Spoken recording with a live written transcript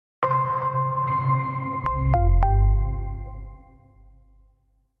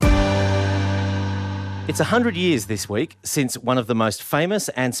It's 100 years this week since one of the most famous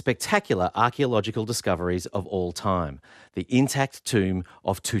and spectacular archaeological discoveries of all time, the intact tomb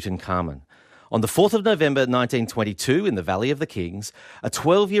of Tutankhamun. On the 4th of November 1922 in the Valley of the Kings, a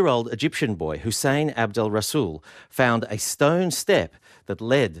 12-year-old Egyptian boy, Hussein Abdel Rasul, found a stone step that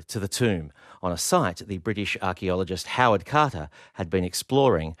led to the tomb on a site the British archaeologist Howard Carter had been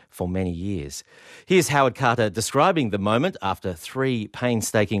exploring for many years. Here's Howard Carter describing the moment after 3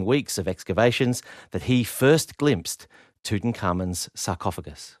 painstaking weeks of excavations that he first glimpsed Tutankhamun's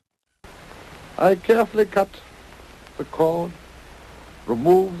sarcophagus. I carefully cut the cord,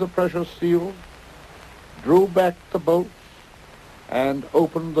 removed the precious seal, drew back the bolts, and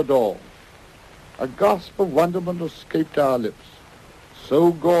opened the door. A gasp of wonderment escaped our lips.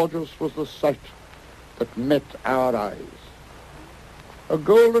 So gorgeous was the sight that met our eyes. A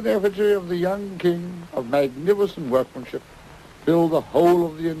golden effigy of the young king of magnificent workmanship filled the whole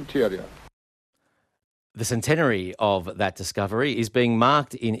of the interior. The centenary of that discovery is being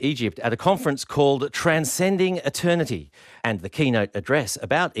marked in Egypt at a conference called Transcending Eternity, and the keynote address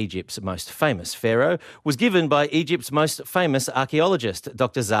about Egypt's most famous pharaoh was given by Egypt's most famous archaeologist,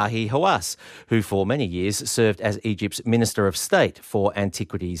 Dr. Zahi Hawass, who for many years served as Egypt's Minister of State for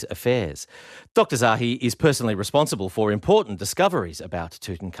Antiquities Affairs. Dr. Zahi is personally responsible for important discoveries about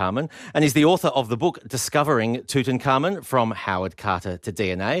Tutankhamun and is the author of the book Discovering Tutankhamun, From Howard Carter to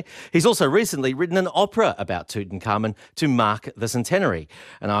DNA. He's also recently written an opera about Tutankhamun to mark the centenary,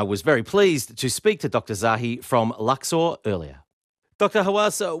 and I was very pleased to speak to Dr. Zahi from Luxor earlier. Dr.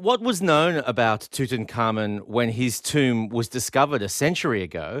 Hawass, what was known about Tutankhamun when his tomb was discovered a century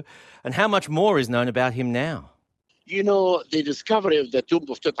ago, and how much more is known about him now? You know, the discovery of the tomb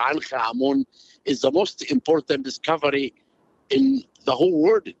of Tutankhamun is the most important discovery in the whole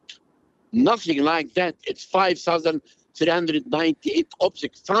world. Nothing like that. It's 5,398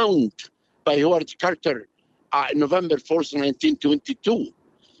 objects found by Howard Carter on November 4th, 1922.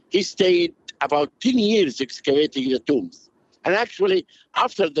 He stayed about 10 years excavating the tombs. And actually,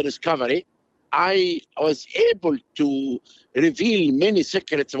 after the discovery, I was able to reveal many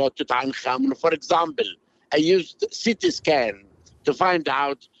secrets about Tutankhamun. For example, I used CT scan to find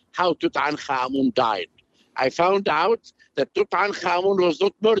out how Tutankhamun died. I found out that Tutankhamun was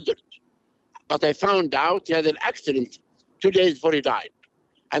not murdered, but I found out he had an accident 2 days before he died.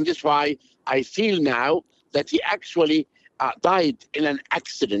 And that's why I feel now that he actually died in an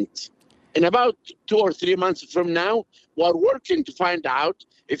accident. In about 2 or 3 months from now, we're working to find out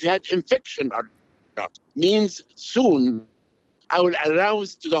if he had infection or not. Means soon I will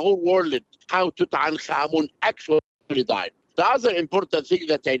announce to the whole world how Tutankhamun actually died. The other important thing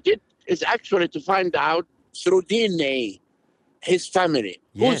that I did is actually to find out through DNA his family.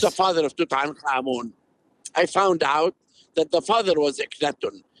 Yes. Who's the father of Tutankhamun? I found out that the father was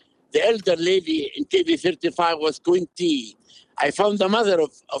Akhenaten. The elder lady in TV35 was Queen T. I found the mother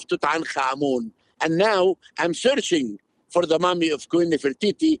of Tutankhamun. And now I'm searching for the mummy of Queen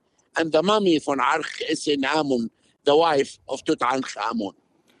Nefertiti and the mummy von Ankh-Esenamun, the wife of Tutankhamun.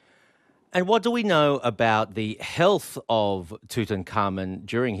 And what do we know about the health of Tutankhamun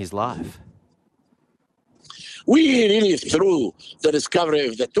during his life? We really, through the discovery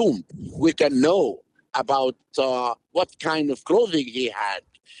of the tomb, we can know about what kind of clothing he had,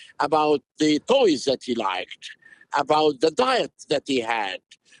 about the toys that he liked, about the diet that he had.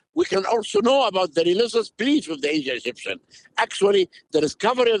 We can also know about the religious belief of the ancient Egyptian. Actually, the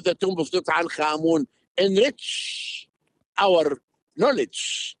discovery of the tomb of Tutankhamun enriched our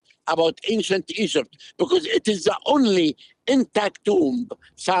knowledge about ancient Egypt because it is the only intact tomb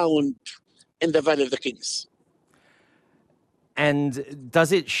found in the Valley of the Kings. And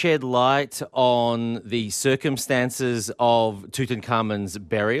does it shed light on the circumstances of Tutankhamun's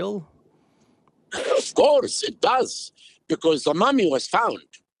burial? Of course, it does, because the mummy was found.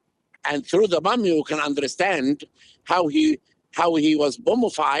 And through the mummy, we can understand how he was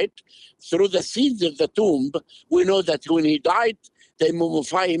mummified. Through the seeds of the tomb, we know that when he died, they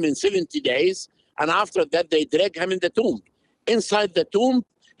mummify him in 70 days. And after that, they drag him in the tomb. Inside the tomb,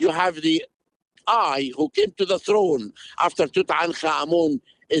 you have the eye who came to the throne after Tutankhamun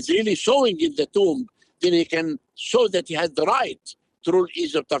is really showing in the tomb. Then he can show that he has the right to rule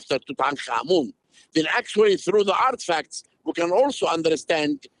Egypt after Tutankhamun. Then actually through the artifacts, we can also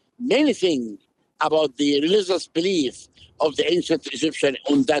understand many things about the religious belief of the ancient Egyptian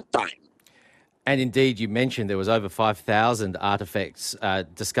on that time. And indeed, you mentioned there was over 5,000 artefacts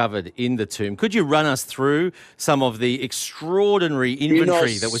discovered in the tomb. Could you run us through some of the extraordinary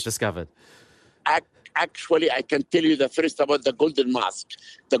inventory that was discovered? Actually, I can tell you the first about the Golden Mask.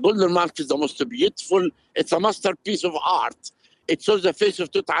 The Golden Mask is the most beautiful. It's a masterpiece of art. It shows the face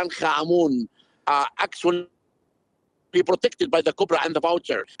of Tutankhamun actually be protected by the Cobra and the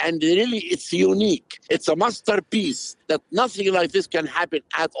Voucher. And really, it's unique. It's a masterpiece that nothing like this can happen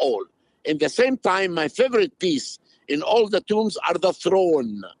at all. In the same time, my favorite piece in all the tombs are the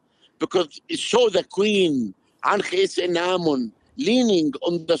throne, because it shows the queen, Ankh-Esenamun, leaning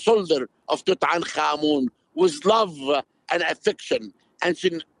on the shoulder of Tutankhamun with love and affection. And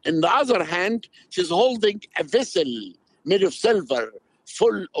in the other hand, she's holding a vessel made of silver,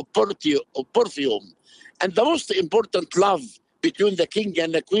 full of perfume. And the most important love between the king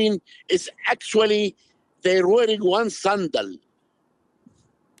and the queen is actually they're wearing one sandal.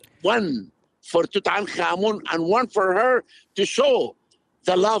 One for Tutankhamun and one for her, to show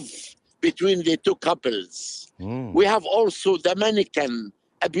the love between the two couples. We have also the mannequin,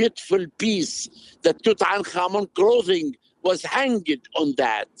 a beautiful piece that Tutankhamun clothing was hanged on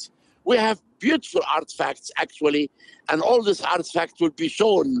that. We have beautiful artifacts, actually, and all these artifacts will be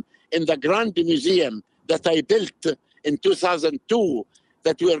shown in the Grand Museum that I built in 2002,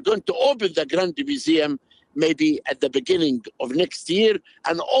 that we are going to open the Grand Museum maybe at the beginning of next year,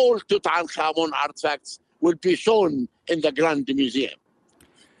 and all Tutankhamun artifacts will be shown in the Grand Museum.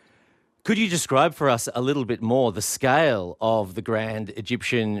 Could you describe for us a little bit more the scale of the Grand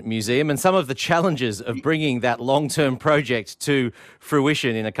Egyptian Museum and some of the challenges of bringing that long-term project to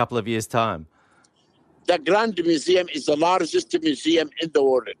fruition in a couple of years' time? The Grand Museum is the largest museum in the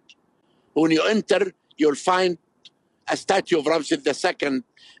world. When you enter, you'll find a statue of Ramses II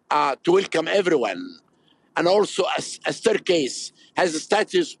to welcome everyone. And also a staircase has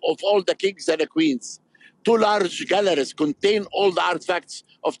statues of all the kings and the queens. 2 large galleries contain all the artifacts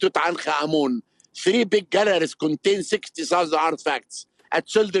of Tutankhamun. 3 big galleries contain 60,000 artifacts. A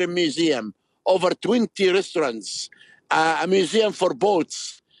children's museum, over 20 restaurants, a museum for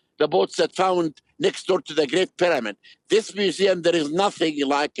boats, the boats that found next door to the Great Pyramid. This museum, there is nothing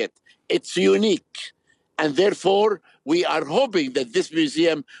like it. It's unique. And therefore, we are hoping that this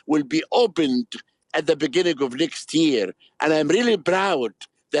museum will be opened at the beginning of next year. And I'm really proud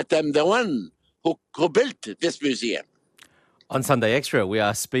that I'm the one who built this museum. On Sunday Extra, we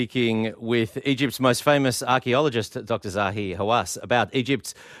are speaking with Egypt's most famous archaeologist, Dr. Zahi Hawass, about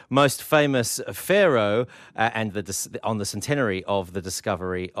Egypt's most famous pharaoh and on the centenary of the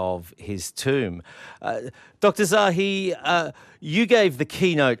discovery of his tomb. Dr. Zahi, you gave the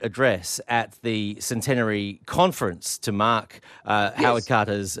keynote address at the centenary conference to mark Howard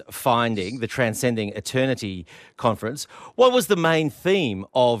Carter's finding, the Transcending Eternity conference. What was the main theme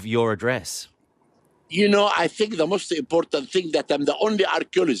of your address? You know, I think the most important thing that I'm the only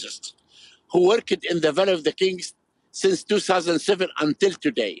archaeologist who worked in the Valley of the Kings since 2007 until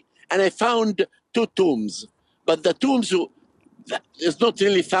today. And I found 2 tombs, but the tombs is not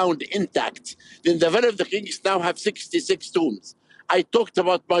really found intact. In the Valley of the Kings now have 66 tombs. I talked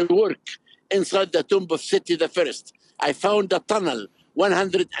about my work inside the tomb of Seti I. I found a tunnel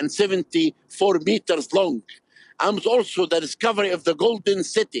 174 meters long. And also the discovery of the Golden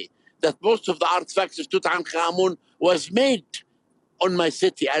City, that most of the artifacts of Tutankhamun was made on my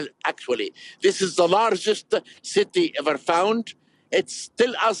city, actually. This is the largest city ever found. It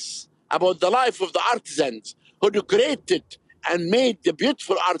tells us about the life of the artisans who created and made the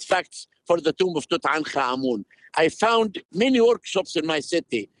beautiful artifacts for the tomb of Tutankhamun. I found many workshops in my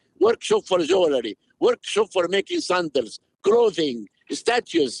city, workshop for jewelry, workshop for making sandals, clothing,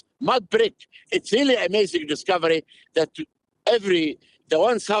 statues, mud brick. It's really amazing discovery that the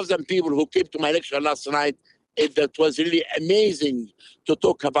 1,000 people who came to my lecture last night, that was really amazing to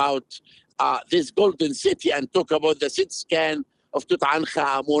talk about this golden city and talk about the CT scan of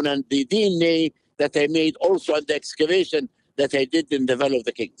Tutankhamun and the DNA that I made also at the excavation that I did in the Valley of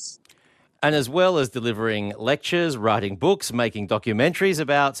the Kings. And as well as delivering lectures, writing books, making documentaries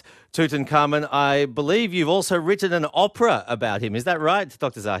about Tutankhamun, I believe you've also written an opera about him. Is that right,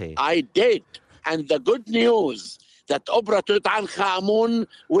 Dr. Zahi? I did. And the good news that opera Tutankhamun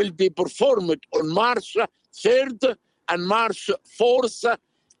will be performed on March 3rd and March 4th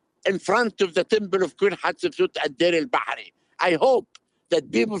in front of the temple of Queen Hatshepsut at Deir el-Bahri. I hope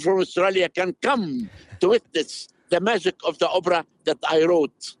that people from Australia can come to witness the magic of the opera that I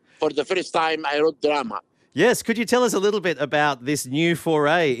wrote. For the first time, I wrote drama. Yes, could you tell us a little bit about this new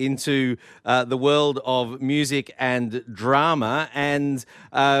foray into the world of music and drama and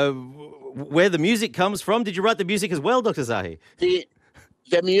where the music comes from? Did you write the music as well, Dr. Zahi?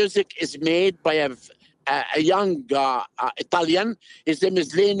 The music is made by a young Italian. His name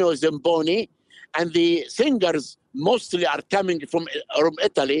is Lino Zamboni. And the singers mostly are coming from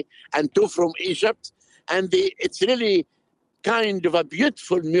Italy and 2 from Egypt. And it's really kind of a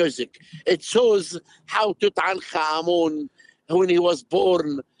beautiful music. It shows how Tutankhamun, when he was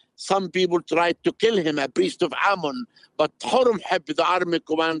born, some people tried to kill him, a priest of Ammon, but Horemheb, the army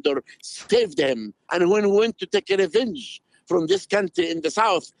commander, saved him. And when he went to take revenge from this country in the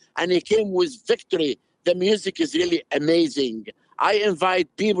south, and he came with victory, the music is really amazing. I invite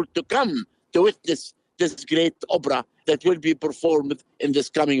people to come to witness this great opera that will be performed in this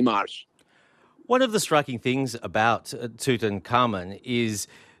coming March. One of the striking things about Tutankhamun is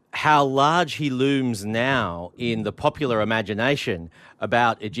how large he looms now in the popular imagination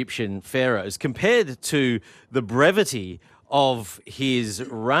about Egyptian pharaohs compared to the brevity of his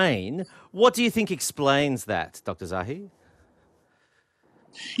reign. What do you think explains that, Dr. Zahi?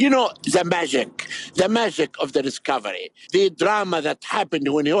 You know, the magic of the discovery, the drama that happened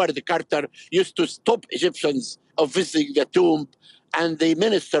when Howard Carter used to stop Egyptians of visiting the tomb, and the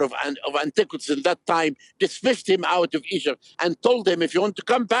minister of antiquities at that time dismissed him out of Egypt and told him, if you want to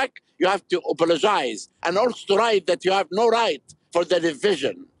come back, you have to apologize and also write that you have no right for the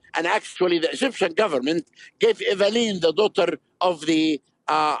division. And actually, the Egyptian government gave Evelyn, the daughter of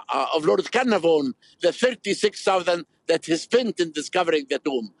Lord Carnarvon, the 36,000 that he spent in discovering the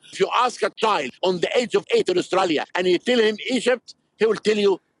tomb. If you ask a child on the age of 8 in Australia and you tell him Egypt, he will tell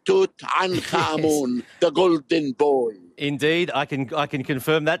you Tutankhamun, yes, the golden boy. Indeed, I can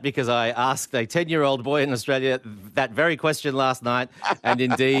confirm that because I asked a 10-year-old boy in Australia that very question last night, and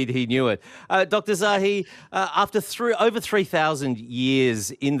indeed he knew it. Dr. Zahi, after over 3,000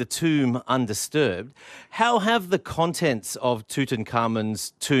 years in the tomb undisturbed, how have the contents of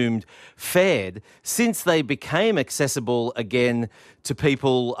Tutankhamun's tomb fared since they became accessible again to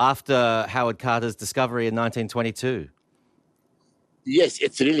people after Howard Carter's discovery in 1922? Yes,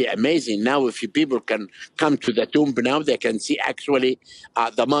 it's really amazing. Now, if people can come to the tomb now, they can see actually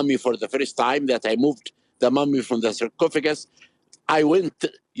the mummy for the first time, that I moved the mummy from the sarcophagus. I went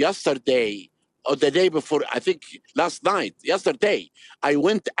yesterday, or the day before, I think yesterday, I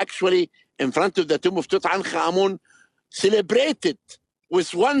went actually in front of the tomb of Tutankhamun, celebrated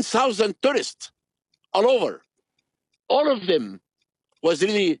with 1,000 tourists all over. All of them was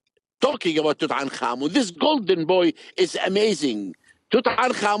really talking about Tutankhamun. This golden boy is amazing.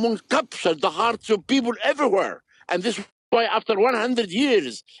 Tutankhamun captured the hearts of people everywhere. And this is why after 100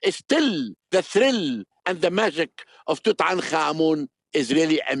 years, still the thrill and the magic of Tutankhamun is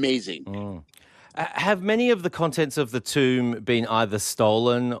really amazing. Mm. Have many of the contents of the tomb been either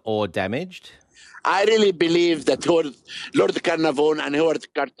stolen or damaged? I really believe that Lord Carnarvon and Howard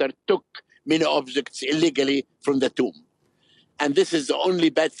Carter took many objects illegally from the tomb. And this is the only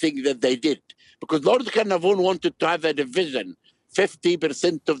bad thing that they did. Because Lord Carnarvon wanted to have a division,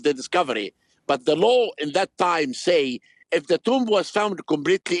 50% of the discovery. But the law in that time say, if the tomb was found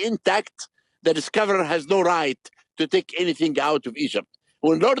completely intact, the discoverer has no right to take anything out of Egypt.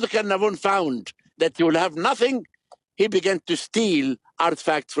 When Lord Carnarvon found that he will have nothing, he began to steal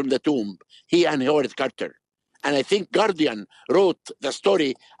artifacts from the tomb, he and Howard Carter. And I think Guardian wrote the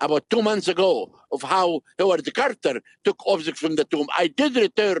story about 2 months ago of how Howard Carter took objects from the tomb. I did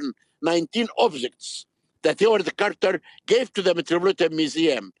return 19 objects that Howard Carter gave to the Metropolitan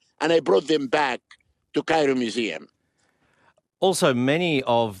Museum, and I brought them back to Cairo Museum. Also, many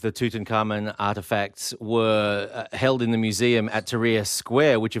of the Tutankhamun artifacts were held in the museum at Tahrir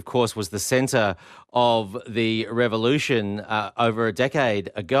Square, which, of course, was the centre of the revolution over a decade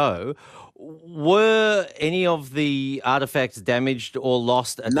ago. Were any of the artifacts damaged or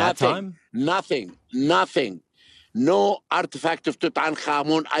lost at that time? Nothing. No artifact of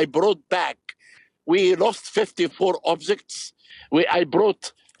Tutankhamun I brought back. We lost 54 objects. I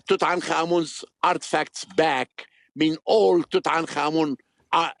brought Tutankhamun's artifacts back. All Tutankhamun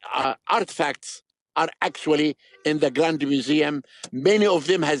artifacts are actually in the Grand Museum. Many of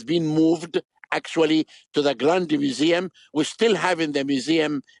them has been moved actually to the Grand Museum. We still have in the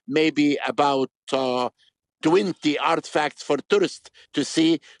museum maybe about 20 artifacts for tourists to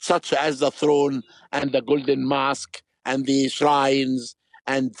see, such as the throne and the golden mask and the shrines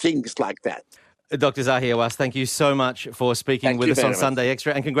and things like that. Dr. Zahi Hawass, thank you so much for speaking with us on Sunday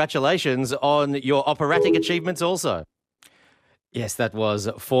Extra, and congratulations on your operatic achievements also. Yes, that was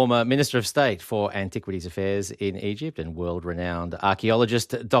former Minister of State for Antiquities Affairs in Egypt and world-renowned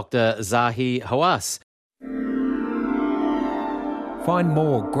archaeologist Dr. Zahi Hawass. Find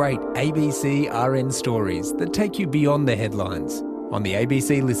more great ABC RN stories that take you beyond the headlines on the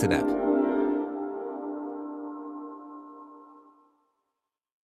ABC Listen app.